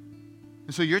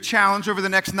 And so your challenge over the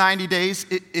next 90 days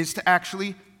is to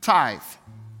actually tithe,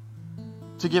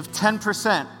 to give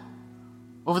 10%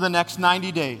 over the next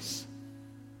 90 days.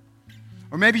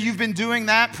 Or maybe you've been doing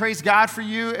that, praise God for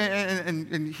you,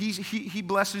 and he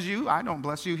blesses you. I don't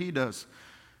bless you, He does.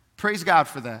 Praise God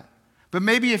for that. But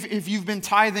maybe if you've been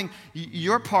tithing,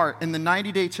 your part in the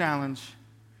 90-day challenge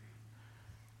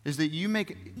is that you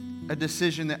make a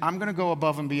decision that I'm going to go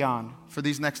above and beyond for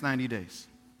these next 90 days.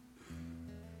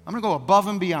 I'm going to go above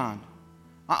and beyond.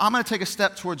 I'm going to take a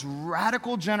step towards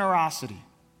radical generosity.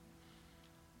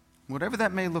 Whatever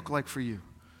that may look like for you.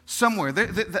 Somewhere,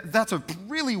 that's a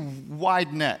really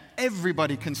wide net.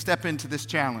 Everybody can step into this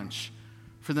challenge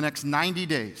for the next 90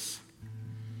 days.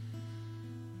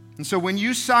 And so when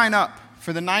you sign up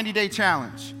for the 90-day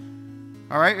challenge,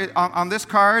 all right, on this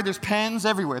card, there's pens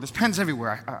everywhere. There's pens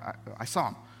everywhere. I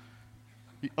saw them.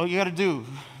 All you got to do,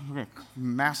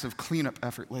 massive cleanup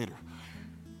effort later.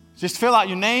 Just fill out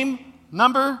your name,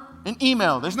 number, and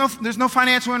email. There's no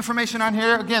financial information on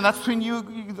here. Again, that's between you.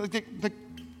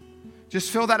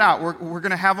 Just fill that out. We're going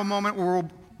to have a moment where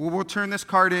we'll turn this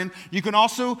card in. You can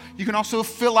also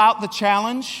fill out the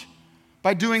challenge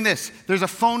by doing this. There's a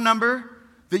phone number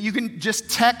that you can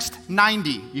just text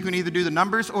 90. You can either do the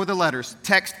numbers or the letters.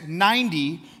 Text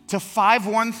 90 to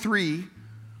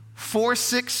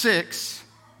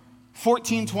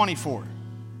 513-466-1424.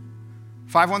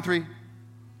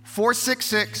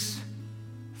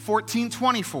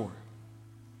 513-466-1424.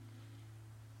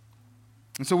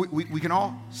 And so we can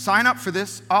all sign up for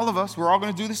this, all of us. We're all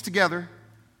going to do this together.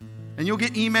 And you'll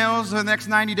get emails in the next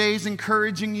 90 days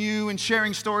encouraging you and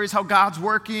sharing stories how God's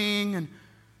working. And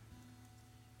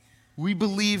we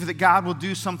believe that God will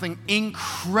do something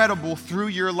incredible through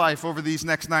your life over these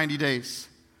next 90 days.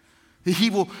 That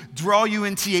He will draw you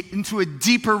into a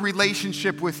deeper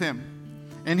relationship with Him.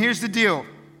 And here's the deal.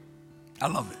 I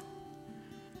love it.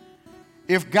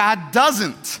 If God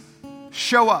doesn't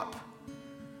show up,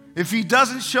 if He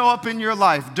doesn't show up in your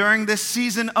life during this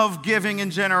season of giving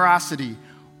and generosity,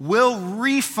 will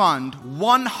refund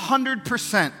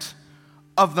 100%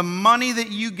 of the money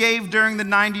that you gave during the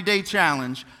 90-day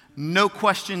challenge, no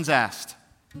questions asked.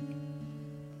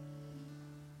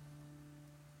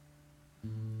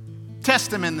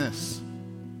 Test him in this.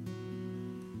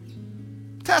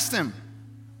 Test him.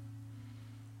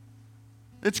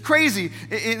 It's crazy.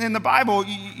 In the Bible,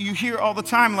 you hear all the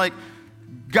time, like,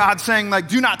 God saying, like,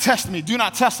 do not test me. Do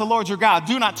not test the Lord your God.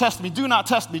 Do not test me. Do not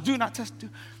test me. Do not test.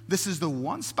 This is the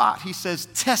one spot he says,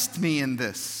 test me in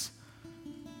this.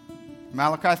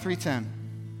 Malachi 3:10.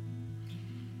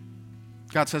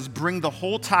 God says, bring the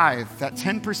whole tithe, that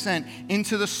 10%,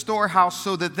 into the storehouse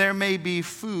so that there may be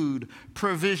food,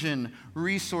 provision,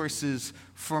 resources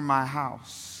for my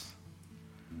house.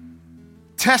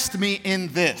 Test me in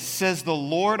this, says the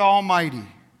Lord Almighty,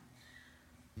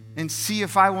 and see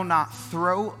if I will not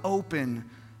throw open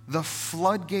the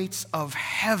floodgates of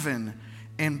heaven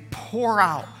and pour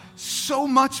out so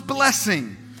much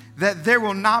blessing that there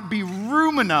will not be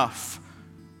room enough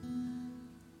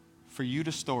for you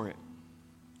to store it.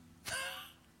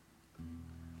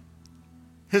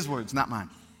 His words, not mine.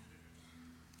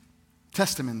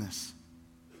 Test him in this.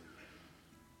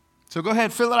 So go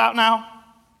ahead, fill it out now.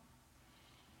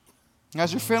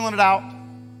 As you're filling it out,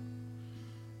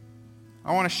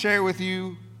 I want to share with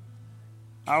you,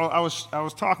 I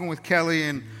was talking with Kelly,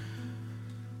 and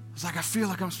I was like, I feel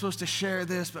like I'm supposed to share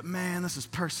this, but man, this is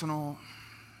personal.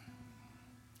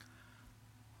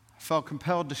 I felt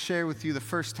compelled to share with you the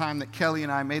first time that Kelly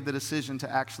and I made the decision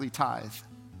to actually tithe.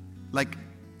 Like,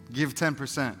 give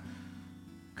 10%.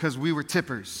 Because we were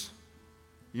tippers,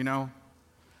 you know?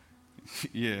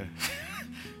 Yeah.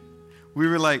 We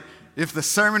were like, if the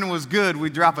sermon was good,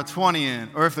 we'd drop a 20 in.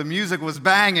 Or if the music was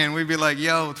banging, we'd be like,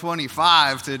 yo,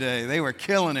 25 today. They were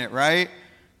killing it, right?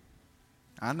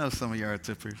 I know some of you are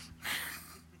tippers.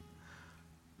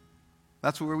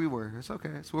 That's where we were. It's okay.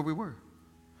 It's where we were.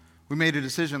 We made a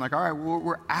decision like, all right,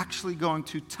 we're actually going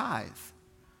to tithe.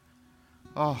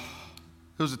 Oh,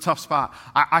 it was a tough spot.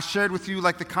 I shared with you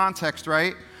like the context,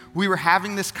 right? We were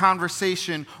having this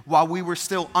conversation while we were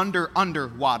still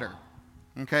underwater,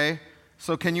 okay?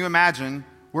 So can you imagine,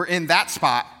 we're in that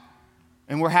spot,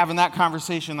 and we're having that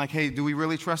conversation like, hey, do we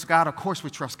really trust God? Of course we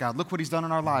trust God. Look what he's done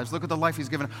in our lives. Look at the life he's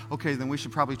given us. Okay, then we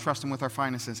should probably trust him with our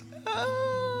finances.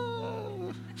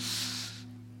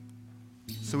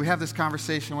 So we have this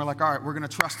conversation. We're like, all right, we're going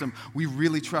to trust him. We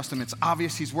really trust him. It's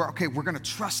obvious he's working. Okay, we're going to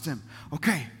trust him.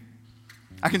 Okay.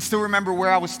 I can still remember where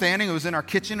I was standing. It was in our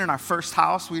kitchen in our first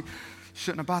house. We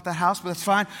shouldn't have bought that house, but that's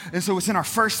fine. And so it's in our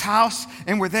first house,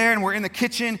 and we're there, and we're in the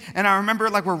kitchen, and I remember,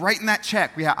 like, we're writing that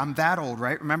check. Yeah, I'm that old,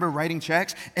 right? Remember writing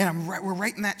checks? And we're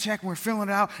writing that check, and we're filling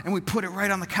it out, and we put it right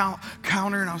on the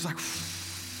counter, and I was like,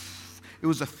 it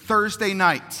was a Thursday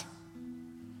night.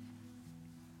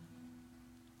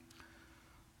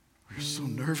 We were so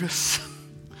nervous.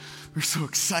 We were so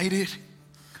excited.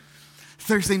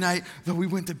 Thursday night, though, we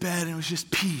went to bed, and it was just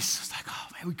peace. It was like, oh,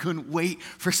 man, we couldn't wait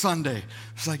for Sunday.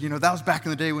 It's like, you know, that was back in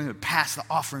the day when we would pass the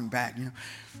offering bag, you know.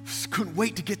 Just couldn't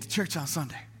wait to get to church on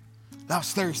Sunday. That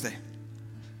was Thursday.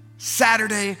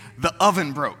 Saturday, the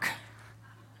oven broke.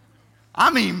 I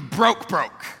mean, broke.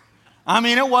 I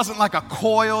mean, it wasn't like a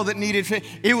coil that needed fit.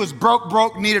 It was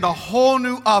broke, needed a whole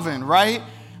new oven, right?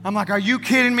 I'm like, are you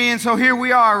kidding me? And so here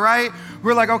we are, right?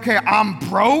 We're like, okay, I'm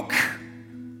broke.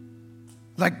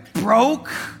 Like broke?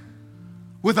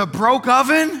 With a broke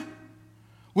oven?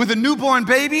 With a newborn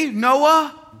baby,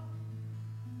 Noah?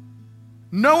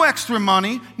 No extra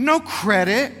money, no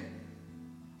credit.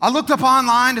 I looked up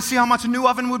online to see how much a new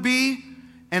oven would be,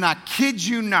 and I kid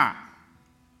you not.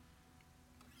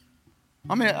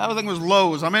 I mean, I think it was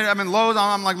Lowe's. I'm in Lowe's,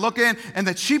 I'm like looking, and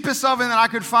the cheapest oven that I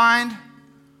could find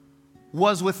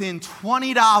was within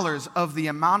 $20 of the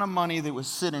amount of money that was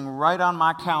sitting right on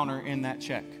my counter in that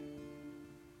check.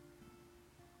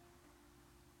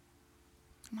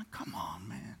 I'm like, come on,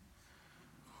 man.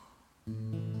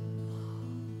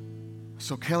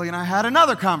 So Kelly and I had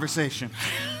another conversation.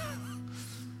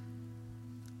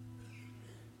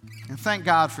 And thank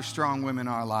God for strong women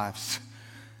in our lives.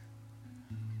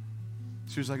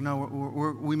 She was like,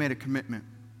 no, we made a commitment.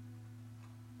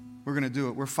 We're going to do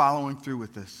it. We're following through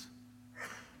with this.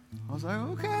 I was like,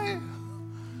 okay.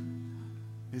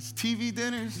 It's TV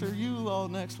dinners for you all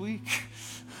next week.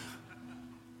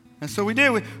 And so we did.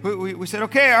 We said,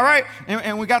 okay, all right.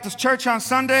 And we got this church on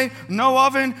Sunday, no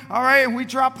oven, all right. And we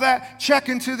dropped that check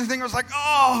into the thing. I was like,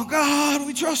 oh, God,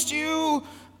 we trust you.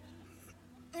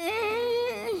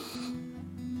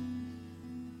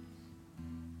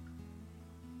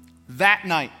 That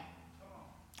night,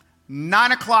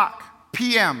 9:00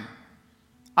 p.m.,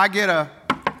 I get a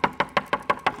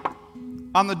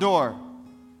on the door.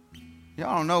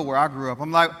 Y'all don't know where I grew up.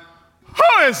 I'm like,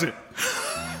 who is it?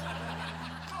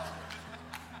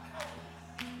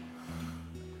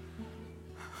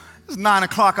 It's 9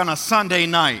 o'clock on a Sunday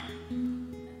night,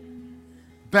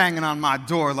 banging on my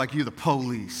door like you're the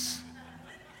police.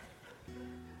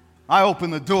 I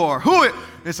open the door. Who is it?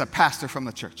 It's a pastor from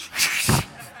the church.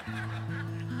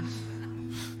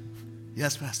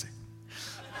 Yes, Pastor.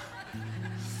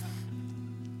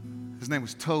 His name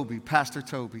was Toby, Pastor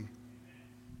Toby.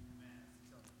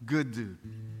 Good dude.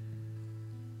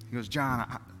 He goes,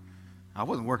 John, I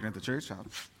wasn't working at the church. I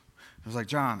was like,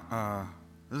 John,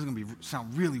 this is going to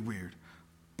sound really weird,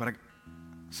 but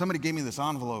somebody gave me this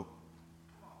envelope,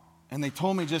 and they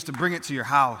told me just to bring it to your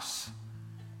house.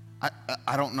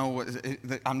 I don't know what,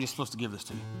 I'm just supposed to give this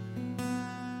to you.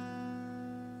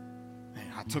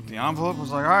 And I took the envelope, I was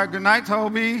like, all right, good night,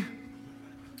 Toby.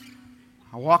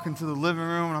 I walk into the living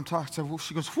room, and I'm talking to her.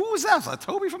 She goes, who is that? I was like,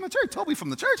 Toby from the church. Toby from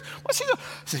the church? What's he doing?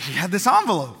 I said, he had this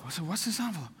envelope. I said, what's this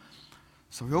envelope?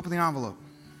 So we opened the envelope.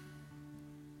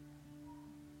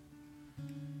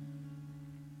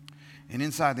 And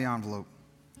inside the envelope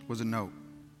was a note.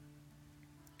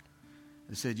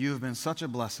 It said, you have been such a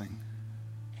blessing.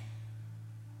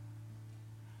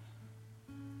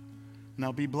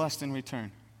 Now be blessed in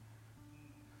return.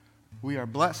 We are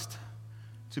blessed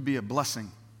to be a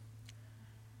blessing.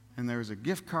 And there is a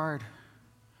gift card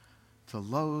to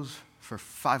Lowe's for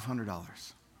 $500.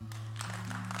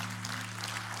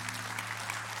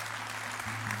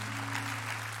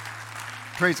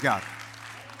 Praise God.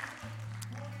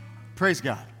 Praise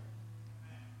God.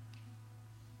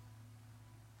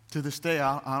 To this day,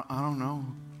 I don't know.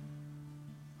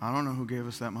 I don't know who gave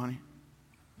us that money.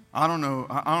 I don't know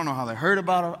how they heard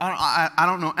about it. I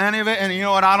don't know any of it. And you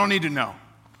know what? I don't need to know.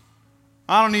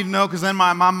 I don't need to know, because then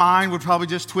my mind would probably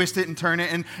just twist it and turn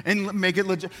it and make it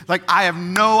legit. Like, I have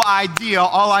no idea.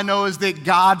 All I know is that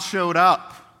God showed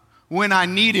up when I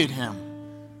needed him.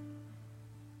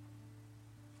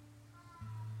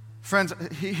 Friends,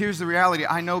 here's the reality.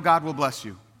 I know God will bless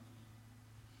you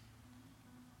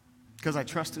because I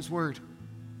trust his word.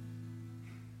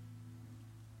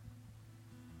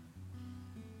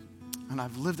 And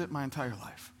I've lived it my entire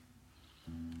life.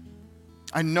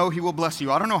 I know he will bless you.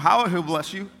 I don't know how he'll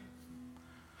bless you.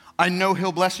 I know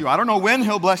he'll bless you. I don't know when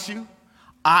he'll bless you.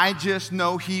 I just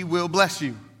know he will bless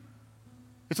you.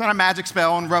 It's not a magic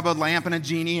spell and rub a lamp and a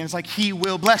genie, and it's like he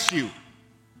will bless you.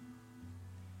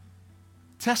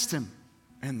 Test him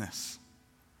in this.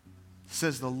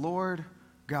 Says the Lord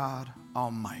God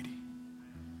Almighty.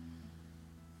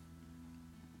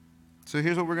 So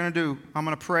here's what we're going to do. I'm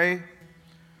going to pray.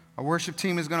 Our worship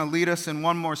team is going to lead us in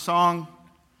one more song.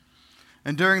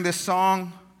 And during this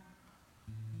song,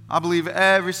 I believe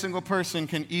every single person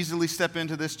can easily step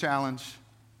into this challenge.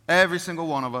 Every single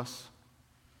one of us.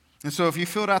 And so if you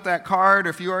filled out that card, or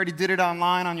if you already did it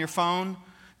online on your phone,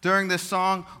 during this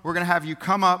song, we're going to have you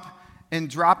come up and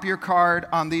drop your card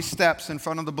on these steps in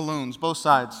front of the balloons, both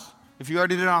sides. If you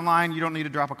already did it online, you don't need to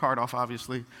drop a card off,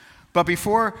 obviously. But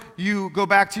before you go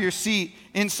back to your seat,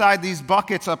 inside these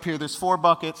buckets up here, there's 4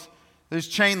 buckets, there's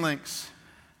chain links.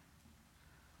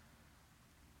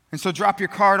 And so drop your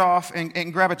card off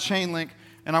and grab a chain link.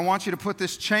 And I want you to put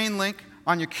this chain link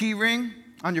on your key ring,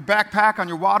 on your backpack, on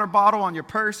your water bottle, on your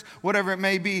purse, whatever it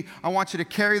may be. I want you to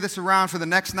carry this around for the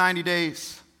next 90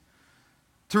 days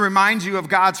to remind you of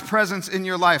God's presence in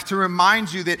your life, to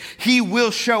remind you that he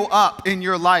will show up in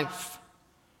your life.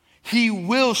 He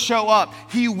will show up.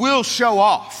 He will show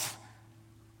off.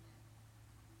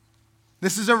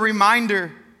 This is a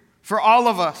reminder for all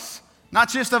of us, not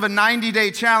just of a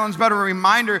 90-day challenge, but a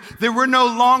reminder that we're no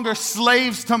longer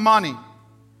slaves to money.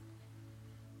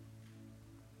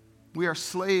 We are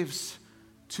slaves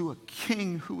to a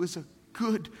king who is a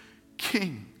good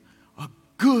king, a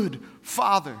good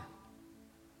father.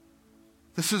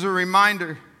 This is a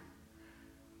reminder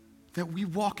that we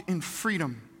walk in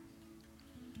freedom,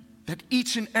 that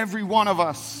each and every one of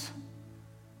us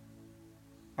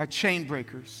are chain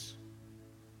breakers.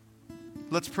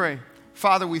 Let's pray.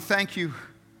 Father, we thank you.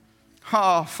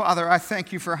 Oh, Father, I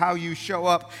thank you for how you show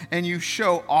up and you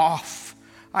show off.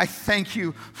 I thank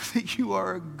you that you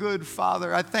are a good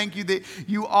Father. I thank you that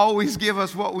you always give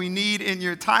us what we need in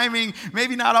your timing.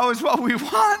 Maybe not always what we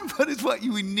want, but it's what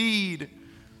you need.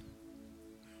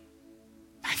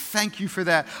 I thank you for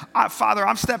that. Father,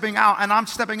 I'm stepping out, and I'm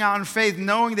stepping out in faith,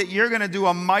 knowing that you're going to do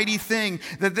a mighty thing,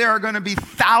 that there are going to be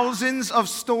thousands of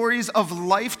stories of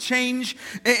life change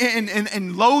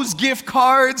and Lowe's gift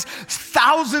cards,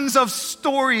 thousands of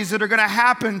stories that are going to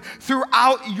happen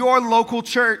throughout your local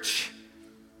church.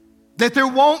 that there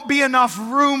won't be enough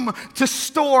room to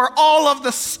store all of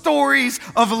the stories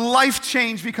of life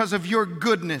change because of your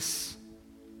goodness.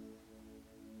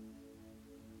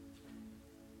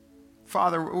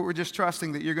 Father, we're just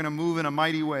trusting that you're going to move in a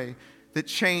mighty way, that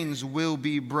chains will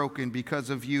be broken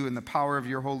because of you and the power of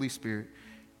your Holy Spirit.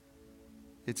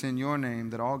 It's in your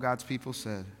name that all God's people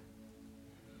said,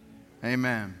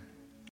 amen.